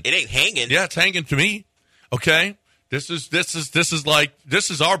 hanging. It ain't hanging. Yeah, it's hanging to me. Okay, this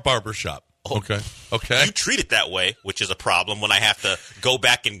is our barbershop. Okay. You treat it that way, which is a problem when I have to go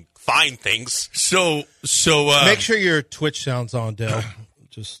back and find things. So make sure your Twitch sound's on, Dale.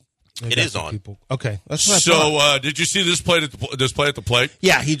 Just it is on. People. Okay, that's what I thought. Did you see this play at the plate?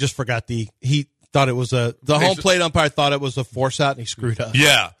 Yeah, he just forgot he thought it was the home plate umpire thought it was a force out and he screwed up.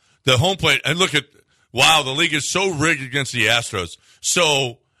 Yeah, the home plate. And look at the league is so rigged against the Astros.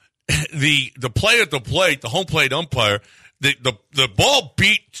 So the play at the plate, the home plate umpire. The ball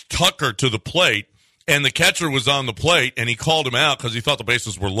beat Tucker to the plate, and the catcher was on the plate, and he called him out because he thought the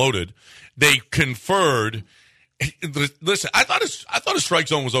bases were loaded. They conferred. Listen, I thought his strike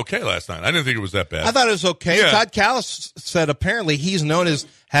zone was okay last night. I didn't think it was that bad. I thought it was okay. Yeah. Todd Callis said apparently he's known as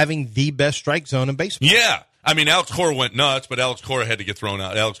having the best strike zone in baseball. Yeah. I mean, Alex Cora went nuts, but Alex Cora had to get thrown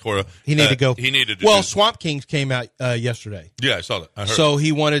out. Alex Cora, he needed to go. He needed to. Well, Swamp Kings came out yesterday. Yeah, I saw that. I heard. So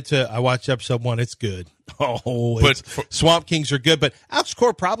he wanted to. I watched episode 1. It's good. Swamp Kings are good, but Alex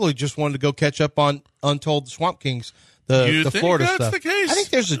Cora probably just wanted to go catch up on Untold Swamp Kings, the Florida that's stuff. The case? I think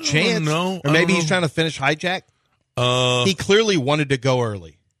there's a chance. No, or maybe he's trying to finish Hijack. He clearly wanted to go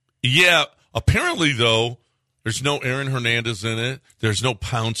early. Yeah. Apparently, though, there's no Aaron Hernandez in it. There's no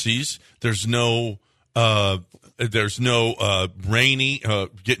Pouncies. There's no Rainey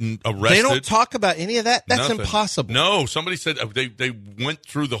getting arrested. They don't talk about any of that. That's Nothing. Impossible. No, somebody said they went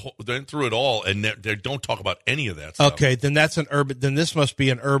through it all, and they don't talk about any of that stuff. Okay, then that's an urban. Then this must be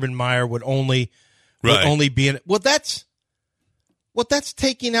an Urban Meyer would only be in. Well, that's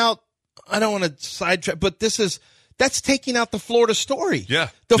taking out. I don't want to sidetrack, but that's taking out the Florida story. Yeah,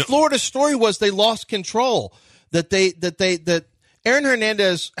 the Florida story was they lost control. That Aaron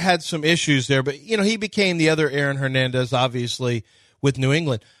Hernandez had some issues there, but he became the other Aaron Hernandez, obviously, with New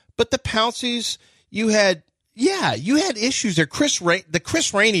England. But the Pouncies, you had issues there. The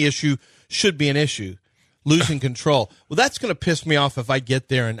Chris Rainey issue should be an issue, losing control. Well, that's going to piss me off if I get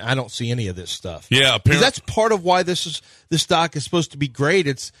there and I don't see any of this stuff. Yeah, apparently that's part of why this doc is supposed to be great.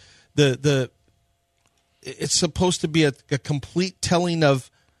 It's it's supposed to be a complete telling of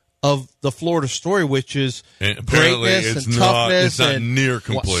the Florida story, which is greatness and toughness. It's not near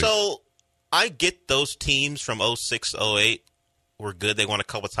complete. So I get those teams from 06, 08 were good. They won a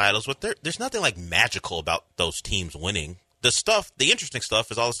couple titles, but there's nothing like magical about those teams winning. The interesting stuff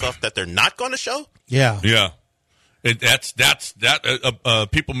is all the stuff that they're not going to show. Yeah. Yeah.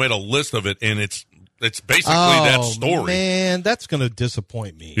 People made a list of it, and it's basically that story. Man, that's going to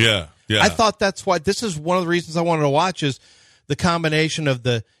disappoint me. Yeah. I thought that's why this is one of the reasons I wanted to watch is the combination of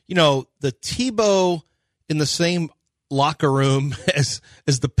the Tebow in the same locker room as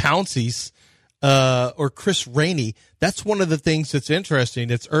the Pouncies or Chris Rainey. That's one of the things that's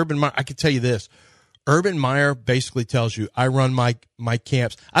interesting. It's Urban Meyer. I can tell you this. Urban Meyer basically tells you, I run my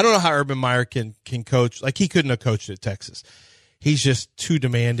camps. I don't know how Urban Meyer can coach. Like, he couldn't have coached at Texas. He's just too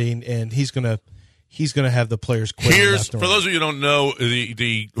demanding, and he's gonna have the players quit. For those of you who don't know,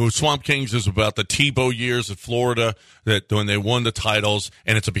 the Swamp Kings is about the Tebow years at Florida, that when they won the titles,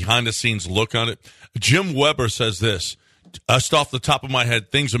 and it's a behind-the-scenes look on it. Jim Weber says this: Just off the top of my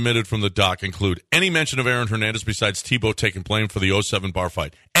head, things omitted from the doc include any mention of Aaron Hernandez besides Tebow taking blame for the 07 bar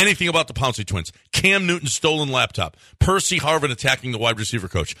fight, anything about the Pouncey twins, Cam Newton's stolen laptop, Percy Harvin attacking the wide receiver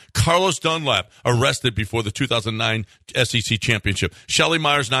coach, Carlos Dunlap arrested before the 2009 SEC championship, Shelly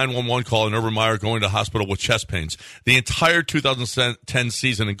Meyer's 911 call, and Urban Meyer going to hospital with chest pains. The entire 2010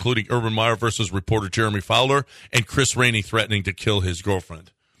 season, including Urban Meyer versus reporter Jeremy Fowler and Chris Rainey threatening to kill his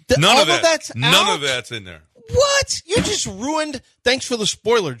girlfriend. None of that's in there. What? You just ruined. Thanks for the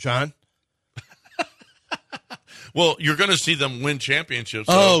spoiler, John. Well, you're going to see them win championships.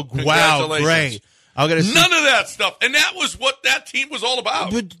 So wow, great. None of that stuff. And that was what that team was all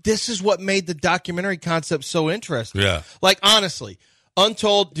about. But this is what made the documentary concept so interesting. Yeah. Like, honestly,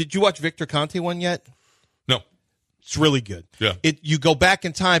 Untold, did you watch Victor Conte one yet? No. It's really good. Yeah. You go back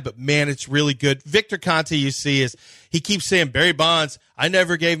in time, but, man, it's really good. Victor Conte, you see, he keeps saying, Barry Bonds, I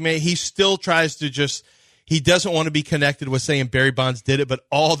never gave me. He still tries to just – he doesn't want to be connected with saying Barry Bonds did it, but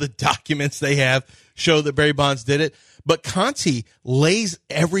all the documents they have show that Barry Bonds did it. But Conte lays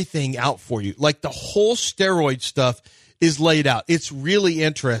everything out for you. Like, the whole steroid stuff is laid out. It's really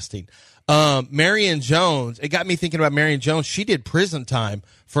interesting. Marion Jones, it got me thinking about Marion Jones. She did prison time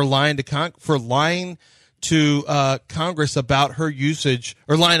for lying to Congress about her usage,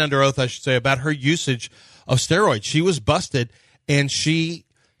 or lying under oath, I should say, about her usage of steroids. She was busted, and she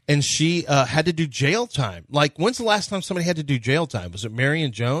had to do jail time. Like, when's the last time somebody had to do jail time? Was it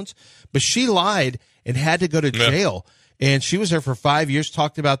Marion Jones? But she lied and had to go to jail, and she was there for 5 years.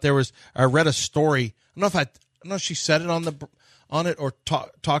 Talked about I read a story. I don't know if she said it on it or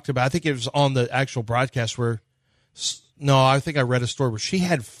talked about. I think it was on the actual broadcast where. No, I think I read a story where she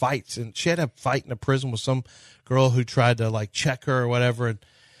had fights, and she had a fight in a prison with some girl who tried to like check her or whatever. And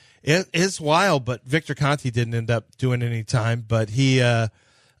it's wild. But Victor Conte didn't end up doing any time, but he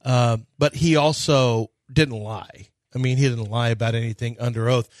also didn't lie. I mean, he didn't lie about anything under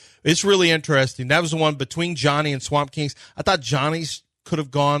oath. It's really interesting. That was the one between Johnny and Swamp Kings. I thought Johnny's could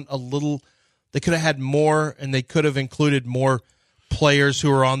have gone a little. They could have had more, and they could have included more players who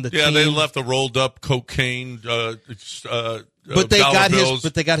were on the team. Yeah, they left the rolled up cocaine. But they got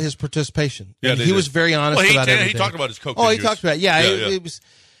his participation. Yeah, he was very honest about everything. He talked about his cocaine. Oh, he talked about it. It was.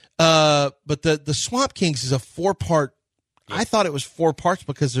 But the Swamp Kings is a 4-part. I thought it was 4 parts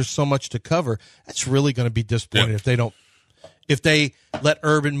because there's so much to cover. That's really going to be disappointing if they let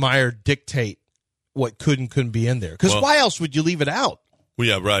Urban Meyer dictate what could and couldn't be in there. Because why else would you leave it out? Well,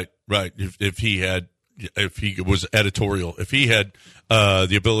 yeah, right. If he was editorial, if he had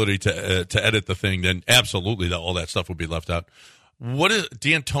the ability to edit the thing, then absolutely all that stuff would be left out. What is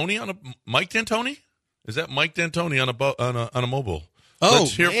D'Antoni Mike D'Antoni? Is that Mike D'Antoni on a mobile? Oh,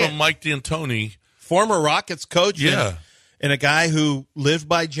 let's hear from Mike D'Antoni, former Rockets coach. Yeah. And a guy who lived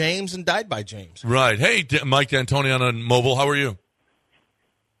by James and died by James. Right. Hey, Mike D'Antoni on a mobile. How are you?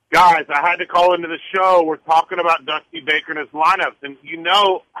 Guys, I had to call into the show. We're talking about Dusty Baker and his lineups, and you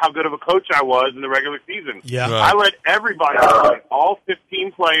know how good of a coach I was in the regular season. Yeah. Right. I let everybody play, all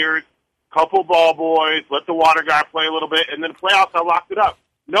 15 players, couple ball boys, let the water guy play a little bit, and then playoffs, I locked it up.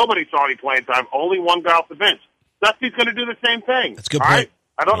 Nobody saw any playing time, only one guy off the bench. Dusty's going to do the same thing. That's a good all point. Right?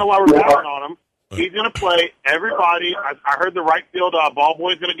 I don't know why we're counting on him. He's going to play everybody. I heard the right field ball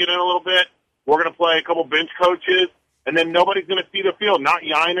boy's going to get in a little bit. We're going to play a couple bench coaches, and then nobody's going to see the field. Not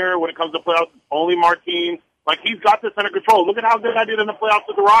Yiner when it comes to playoffs. Only Martin. Like, he's got this under control. Look at how good I did in the playoffs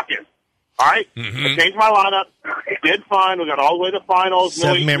with the Rockets. All right? Mm-hmm. I changed my lineup. Did fine. We got all the way to the finals.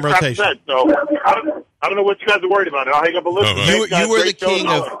 7-man rotation. So I don't know what you guys are worried about. I'll hang up and listen.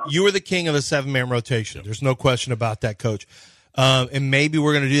 You were the king of the 7-man rotation. There's no question about that, Coach. And maybe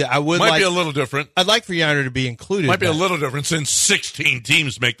we're going to do that. Might be a little different. I'd like for Yiner to be included. Might be a little different since 16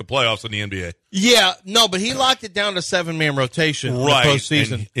 teams make the playoffs in the NBA. Yeah, no, but he locked it down to 7-man rotation in the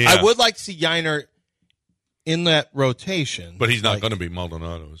postseason. I would like to see Yiner in that rotation. But he's not going to be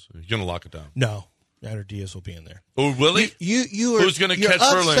Maldonado. He's going to lock it down. No. Yiner Diaz will be in there. Oh, really? Who's going to catch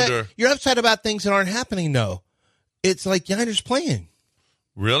Verlander? You're upset about things that aren't happening, though. It's like Yiner's playing.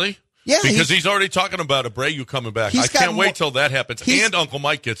 Really? Yeah, because he's already talking about Abreu coming back. I can't wait till that happens. And Uncle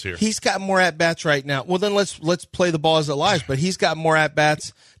Mike gets here. He's got more at bats right now. Well, then let's play the ball as it lies. But he's got more at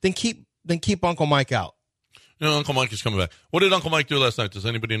bats than keep Uncle Mike out. Uncle Mike is coming back. What did Uncle Mike do last night? Does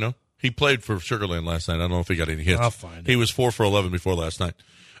anybody know? He played for Sugarland last night. I don't know if he got any hits. I'll find it. He was 4 for 11 before last night.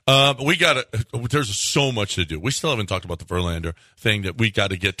 We got there's so much to do. We still haven't talked about the Verlander thing that we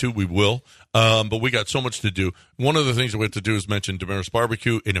got to get to. We will. But we got so much to do. One of the things that we have to do is mention Damaris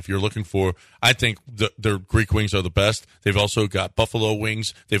Barbecue. And if you're looking for, I think their Greek wings are the best. They've also got buffalo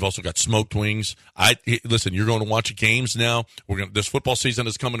wings. They've also got smoked wings. Listen, you're going to watch games now. This football season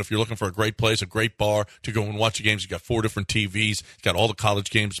is coming. If you're looking for a great place, a great bar to go and watch the games, you got 4 different TVs. It's got all the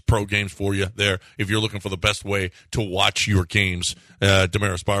college games, pro games for you there. If you're looking for the best way to watch your games,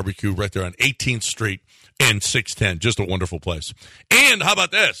 Damaris Barbecue right there on 18th Street and 610. Just a wonderful place. And how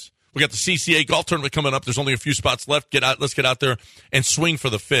about this? We got the CCA golf tournament coming up. There's only a few spots left. Let's get out there and swing for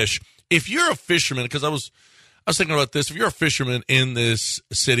the fish. If you're a fisherman, because I was thinking about this. If you're a fisherman in this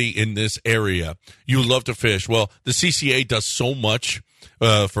city, in this area, you love to fish. Well, the CCA does so much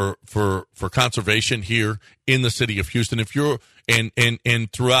for conservation here in the city of Houston. If you're and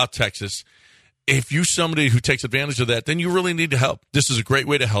throughout Texas. If you're somebody who takes advantage of that, then you really need to help. This is a great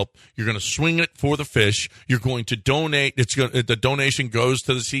way to help. You're going to swing it for the fish. You're going to donate. The donation goes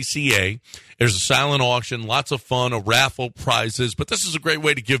to the CCA. There's a silent auction, lots of fun, a raffle, prizes. But this is a great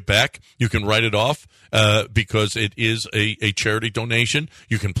way to give back. You can write it off because it is a charity donation.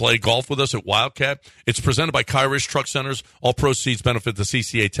 You can play golf with us at Wildcat. It's presented by Kairos Truck Centers. All proceeds benefit the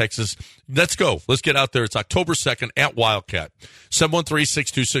CCA Texas. Let's go. Let's get out there. It's October 2nd at Wildcat.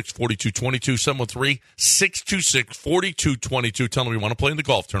 713-626-4222. 713-626-4222. Tell them you want to play in the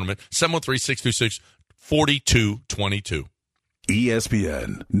golf tournament. 713-626-4222.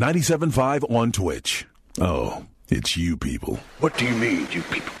 ESPN 97.5 on Twitch. Oh, it's you people. What do you mean, you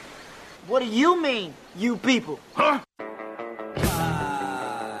people? What do you mean, you people? Huh?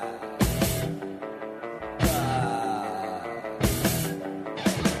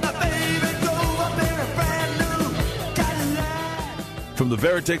 From the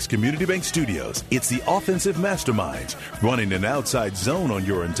Veritex Community Bank Studios, it's the offensive masterminds running an outside zone on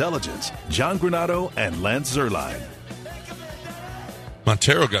your intelligence. John Granado and Lance Zerline.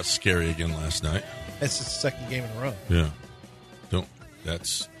 Montero got scary again last night. That's his second game in a row. Yeah.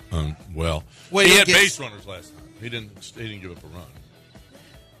 That's well. Wait, he had base runners last time. He didn't give up a run.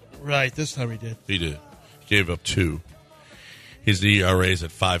 Right, this time he did. He did. He gave up 2. His ERA is at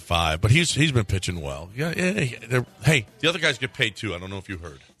 5.5, but he's been pitching well. Yeah. Hey, the other guys get paid too. I don't know if you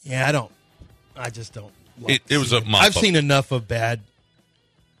heard. Yeah, I don't. I just don't. It was a mop-up. I've seen enough of bad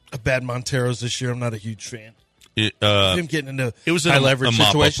Monteros this year. I'm not a huge fan. Him getting into high leverage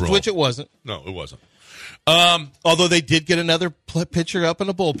situations, which it wasn't. No, it wasn't. Although they did get another pitcher up in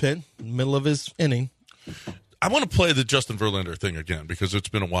the bullpen in the middle of his inning. I want to play the Justin Verlander thing again because it's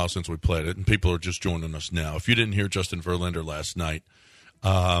been a while since we played it, and people are just joining us now. If you didn't hear Justin Verlander last night,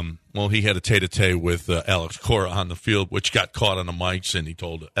 he had a tete-a-tete with Alex Cora on the field, which got caught on the mics, and he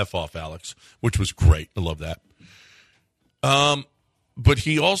told F off Alex, which was great. I love that. But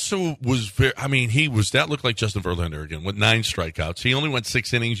he also was that looked like Justin Verlander again with 9 strikeouts. He only went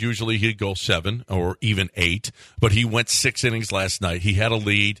 6 innings. Usually he'd go 7 or even 8, but he went 6 innings last night. He had a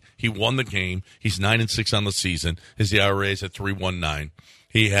lead. He won the game. He's 9-6 on the season. His ERA is at 3.19.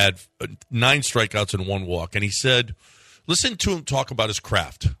 He had 9 strikeouts and 1 walk, and he said, listen to him talk about his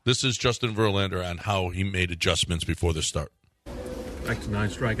craft. This is Justin Verlander on how he made adjustments before the start. Back to 9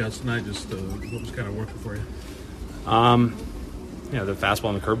 strikeouts tonight. Just what was kind of working for you? The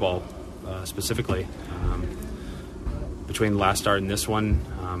fastball and the curveball specifically. Between the last start and this one,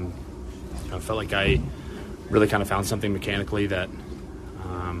 I felt like I really kind of found something mechanically that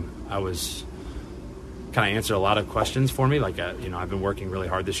I was kind of answered a lot of questions for me. Like, I've been working really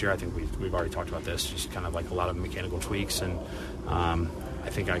hard this year. I think we've already talked about this, just kind of like a lot of mechanical tweaks. And I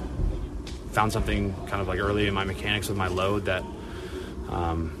think I found something kind of like early in my mechanics with my load that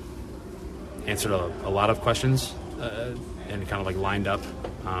answered a lot of questions. And kind of like lined up,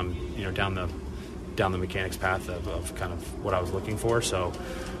 down the mechanics path of kind of what I was looking for. So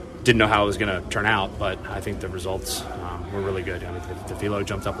didn't know how it was going to turn out, but I think the results were really good. I mean, the velo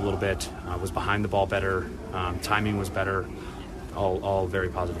jumped up a little bit, was behind the ball better, timing was better, all very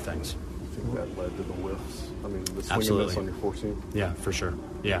positive things. I think that led to the whiffs. I mean, the swing Absolutely. and miss on your 4 seam. Yeah, for sure.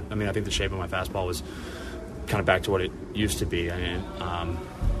 Yeah, I mean, I think the shape of my fastball was kind of back to what it used to be. And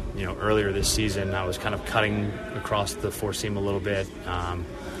earlier this season, I was kind of cutting across the 4 seam a little bit.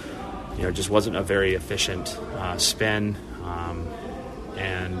 It just wasn't a very efficient spin.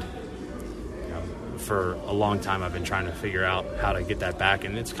 And for a long time, I've been trying to figure out how to get that back.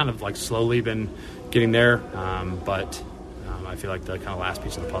 And it's kind of like slowly been getting there. But I feel like the kind of last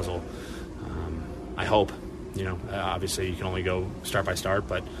piece of the puzzle, I hope, obviously you can only go start by start,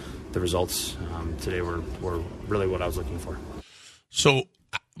 but the results today were really what I was looking for. So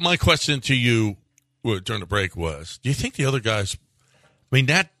my question to you during the break was, do you think the other guys I mean,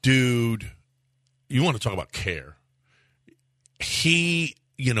 that dude, you want to talk about care. He,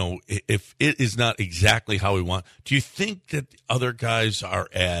 if it is not exactly how we want, do you think that other guys are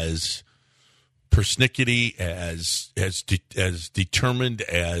as persnickety, as determined,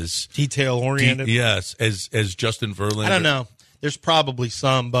 as detail-oriented? Yes, as Justin Verlander? I don't know. There's probably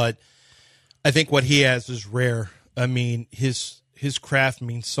some, but I think what he has is rare. I mean, his craft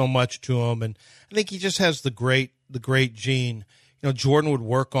means so much to him, and I think he just has the great gene. Jordan would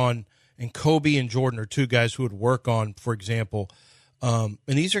work on, and Kobe and Jordan are two guys who would work on, for example, and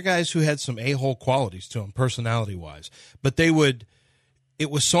these are guys who had some a-hole qualities to them, personality-wise. But it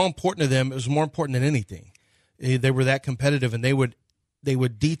was so important to them, it was more important than anything. They were that competitive, and they would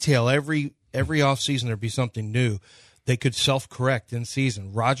detail every offseason there'd be something new. They could self-correct in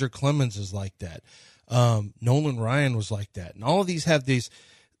season. Roger Clemens is like that. Nolan Ryan was like that. And all of these have their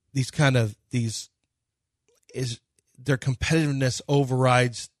competitiveness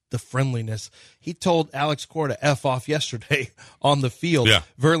overrides the friendliness. He told Alex Cora to F off yesterday on the field. Yeah.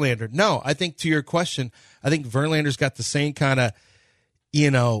 Verlander. No, I think to your question, I think Verlander's got the same kind of,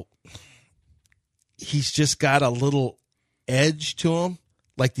 he's just got a little edge to him,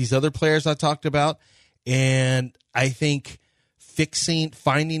 like these other players I talked about. And I think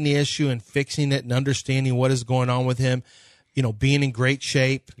finding the issue and fixing it and understanding what is going on with him, being in great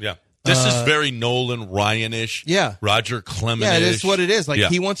shape. Yeah. This is very Nolan Ryan-ish. Yeah. Roger Clemens-ish. Yeah, it is what it is. Like, yeah.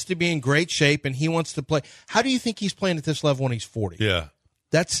 He wants to be in great shape, and he wants to play. How do you think he's playing at this level when he's 40? Yeah.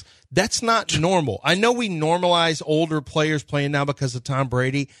 That's not normal. I know we normalize older players playing now because of Tom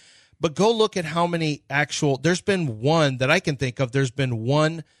Brady, but go look at how many there's been one that I can think of. There's been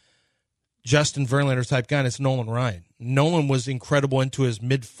one Justin Verlander type guy, and it's Nolan Ryan. Nolan was incredible into his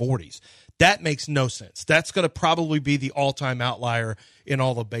mid-40s. That makes no sense. That's going to probably be the all-time outlier in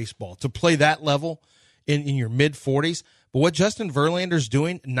all of baseball, to play that level in your mid-40s. But what Justin Verlander's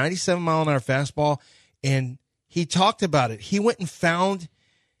doing, 97-mile-an-hour fastball, and he talked about it. He went and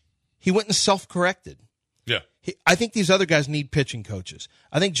self-corrected. Yeah. I think these other guys need pitching coaches.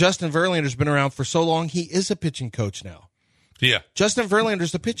 I think Justin Verlander's been around for so long, he is a pitching coach now. Yeah. Justin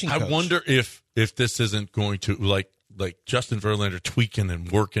Verlander's the pitching coach. I wonder if this isn't going to, like Justin Verlander tweaking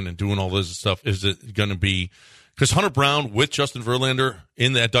and working and doing all this stuff, is it going to be – because Hunter Brown with Justin Verlander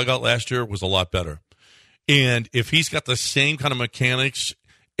in that dugout last year was a lot better. And if he's got the same kind of mechanics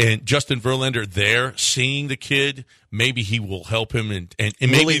and Justin Verlander there seeing the kid, maybe he will help him. And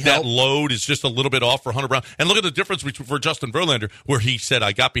maybe that load is just a little bit off for Hunter Brown. And look at the difference for Justin Verlander, where he said,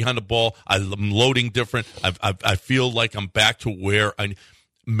 I got behind the ball. I'm loading different. I feel like I'm back to where I –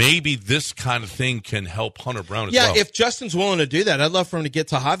 maybe this kind of thing can help Hunter Brown as well. Yeah, if Justin's willing to do that, I'd love for him to get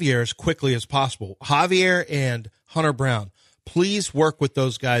to Javier as quickly as possible. Javier and Hunter Brown, please work with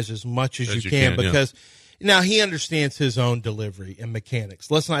those guys as much as you can because now he understands his own delivery and mechanics.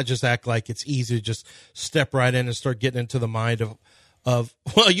 Let's not just act like it's easy to just step right in and start getting into the mind of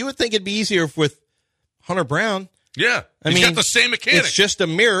well, you would think it'd be easier with Hunter Brown. Yeah, he's got the same mechanics. It's just a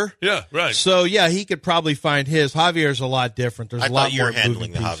mirror. Yeah, right. So, yeah, he could probably find his. Javier's a lot different. There's a lot more. I thought you were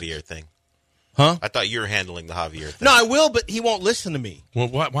handling the Javier thing. Huh? I thought you were handling the Javier thing. No, I will, but he won't listen to me. Well,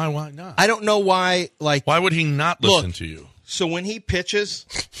 why not? I don't know why. Why would he not listen to you? So when he pitches,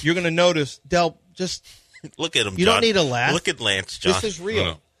 you're going to notice, Del, just look at him, You John. don't need to laugh. Look at Lance, John. This is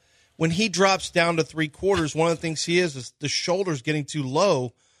real. When he drops down to 3/4, one of the things he is the shoulder's getting too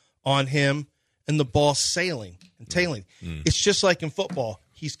low on him and the ball sailing and tailing. It's just like in football.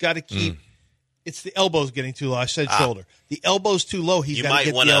 He's got to keep it's the elbow's getting too low. I said shoulder. The elbow's too low. He's got to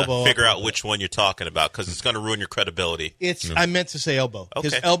get the elbow. You might want to figure out which one you're talking about because it's going to ruin your credibility. I meant to say elbow.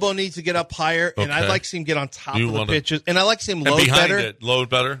 His elbow needs to get up higher, and I'd like to see him get on top of the pitches. And I like to see him load better. Load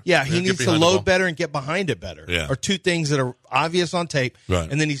better? Yeah, he needs to load better and get behind it better. Yeah. Are two things that are obvious on tape. Right.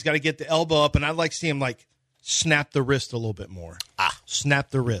 And then he's got to get the elbow up, and I'd like to see him snap the wrist a little bit more.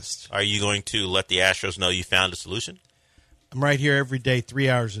 Snap the wrist. Are you going to let the Astros know you found a solution? I'm right here every day, 3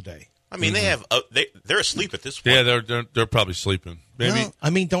 hours a day. I mean, they have they're asleep at this point. Yeah, they're probably sleeping. Maybe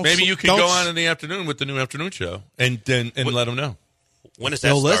maybe you can go on in the afternoon with the new afternoon show and let them know. When is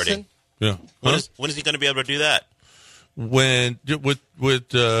that starting? Yeah. When is he going to be able to do that? When with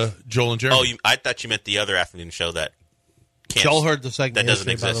Joel and Jeremy. I thought you meant the other afternoon show that can't. Joel heard the segment that doesn't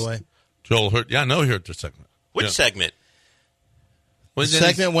exist. By the way. Joel heard. Yeah, I know he heard the segment. Which segment? The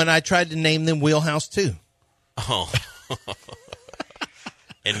segment when I tried to name them Wheelhouse 2. Oh.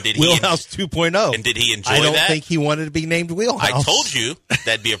 And did Wheelhouse 2.0. And did he enjoy that? I don't think he wanted to be named Wheelhouse. I told you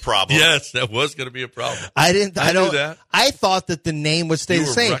that'd be a problem. Yes, that was going to be a problem. I knew that. I thought that the name would stay the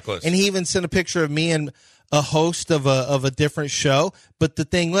same. Reckless. And he even sent a picture of me and a host of a different show. But the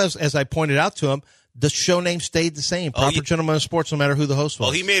thing was, as I pointed out to him, the show name stayed the same. Proper Gentlemen of Sports, no matter who the host was.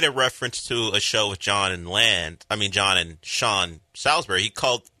 Well, he made a reference to a show with John and Sean Salisbury. He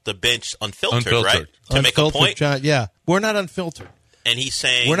called the bench unfiltered. Right? To make a point. John, yeah. We're not unfiltered. And he's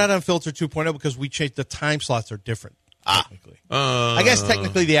saying we're not unfiltered 2.0 because we changed the time slots are different. Technically, I guess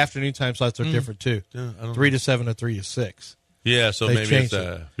technically the afternoon time slots are different too. 3 to 7 or 3 to 6. Yeah, so maybe it's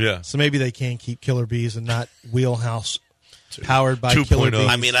yeah. So maybe they can keep Killer Bees and not Wheelhouse powered by 2.0. Killer Bees.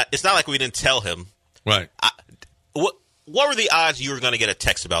 I mean, it's not like we didn't tell him. Right. What were the odds you were going to get a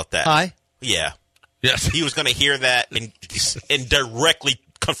text about that? Hi. Yeah. Yes. He was going to hear that and directly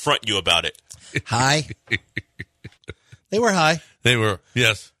confront you about it. Hi. They were high. They were,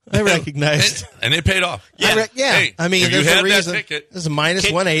 yes. I recognized. And it paid off. Yeah. Hey, I mean, there's a reason. This is a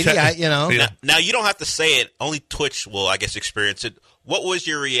minus 180, Yeah. Now, you don't have to say it. Only Twitch will, I guess, experience it. What was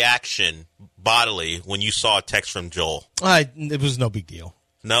your reaction bodily when you saw a text from Joel? It was no big deal.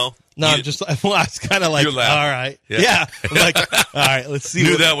 No? I was kind of like, all right. Yeah. I'm like, all right, let's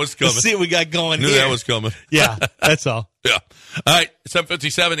see. That was coming. Let's see what we got going Knew here. that was coming. Yeah, that's all. Yeah. All right,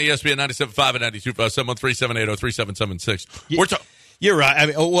 757 ESPN 97.5 and 92.5, 713-780-3776. You're right. I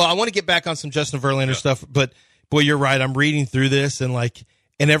mean, I want to get back on some Justin Verlander stuff, but boy, you're right. I'm reading through this and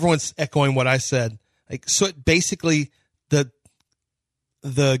everyone's echoing what I said. Like, so basically the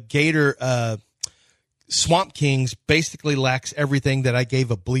Gator Swamp Kings basically lacks everything that I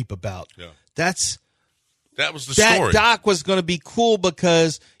gave a bleep about. Yeah. That was the story. That doc was going to be cool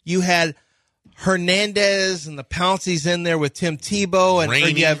because you had Hernandez and the Pounceys in there with Tim Tebow,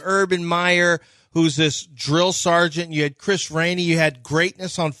 and you have Urban Meyer, who's this drill sergeant. You had Chris Rainey. You had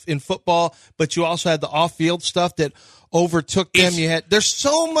greatness in football, but you also had the off-field stuff that overtook them. There's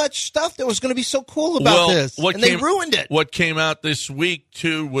so much stuff that was going to be so cool about this, and they ruined it. What came out this week,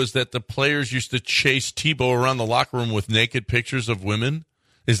 too, was that the players used to chase Tebow around the locker room with naked pictures of women.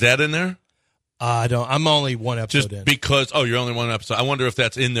 Is that in there? I'm only one episode in. Because, you're only one episode. I wonder if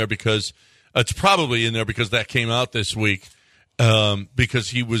that's in there because it's probably in there because that came out this week. Because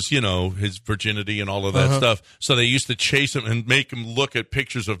he was, his virginity and all of that stuff. So they used to chase him and make him look at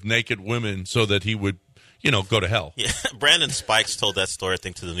pictures of naked women so that he would, go to hell. Yeah, Brandon Spikes told that story, I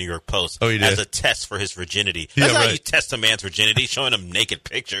think, to the New York Post. Oh, he did? As a test for his virginity. That's how you test a man's virginity, showing him naked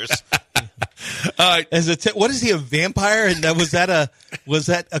pictures. What is he, a vampire? And was that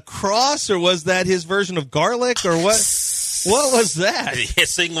a cross, or was that his version of garlic, or what? What was that?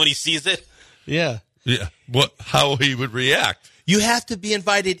 Hissing when he sees it. Yeah. Yeah. How he would react. You have to be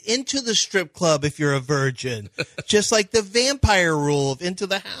invited into the strip club if you're a virgin, just like the vampire rule of into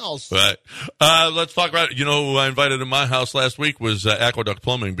the house. Right. Let's talk about it. Who I invited to my house last week was Aqueduct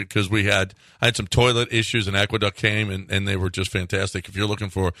Plumbing, because I had some toilet issues, and Aqueduct came, and they were just fantastic. If you're looking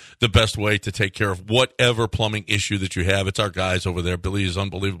for the best way to take care of whatever plumbing issue that you have, it's our guys over there. Billy is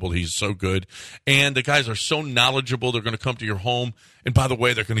unbelievable. He's so good. And the guys are so knowledgeable. They're going to come to your home. And by the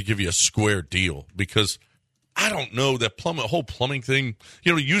way, they're going to give you a square deal, because I don't know, that whole plumbing thing,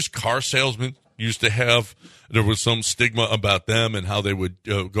 used car salesmen there was some stigma about them and how they would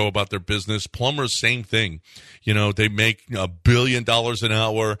go about their business. Plumbers, same thing. They make $1 billion an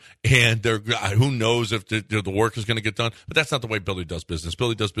hour, and who knows if the work is going to get done. But that's not the way Billy does business.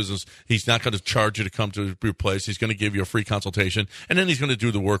 Billy does business. He's not going to charge you to come to your place. He's going to give you a free consultation, and then he's going to do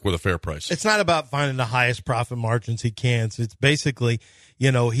the work with a fair price. It's not about finding the highest profit margins he can. So it's basically,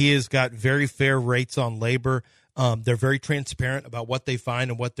 he has got very fair rates on labor. They're very transparent about what they find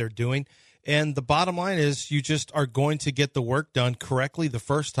and what they're doing. And the bottom line is you just are going to get the work done correctly the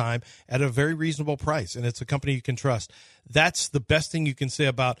first time at a very reasonable price. And it's a company you can trust. That's the best thing you can say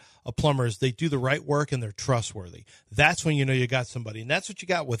about a plumber is they do the right work and they're trustworthy. That's when you got somebody. And that's what you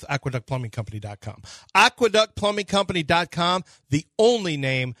got with AqueductPlumbingCompany.com. AqueductPlumbingCompany.com. The only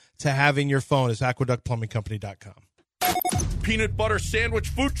name to have in your phone is AqueductPlumbingCompany.com. Peanut butter sandwich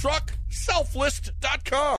food truck, Selflist.com.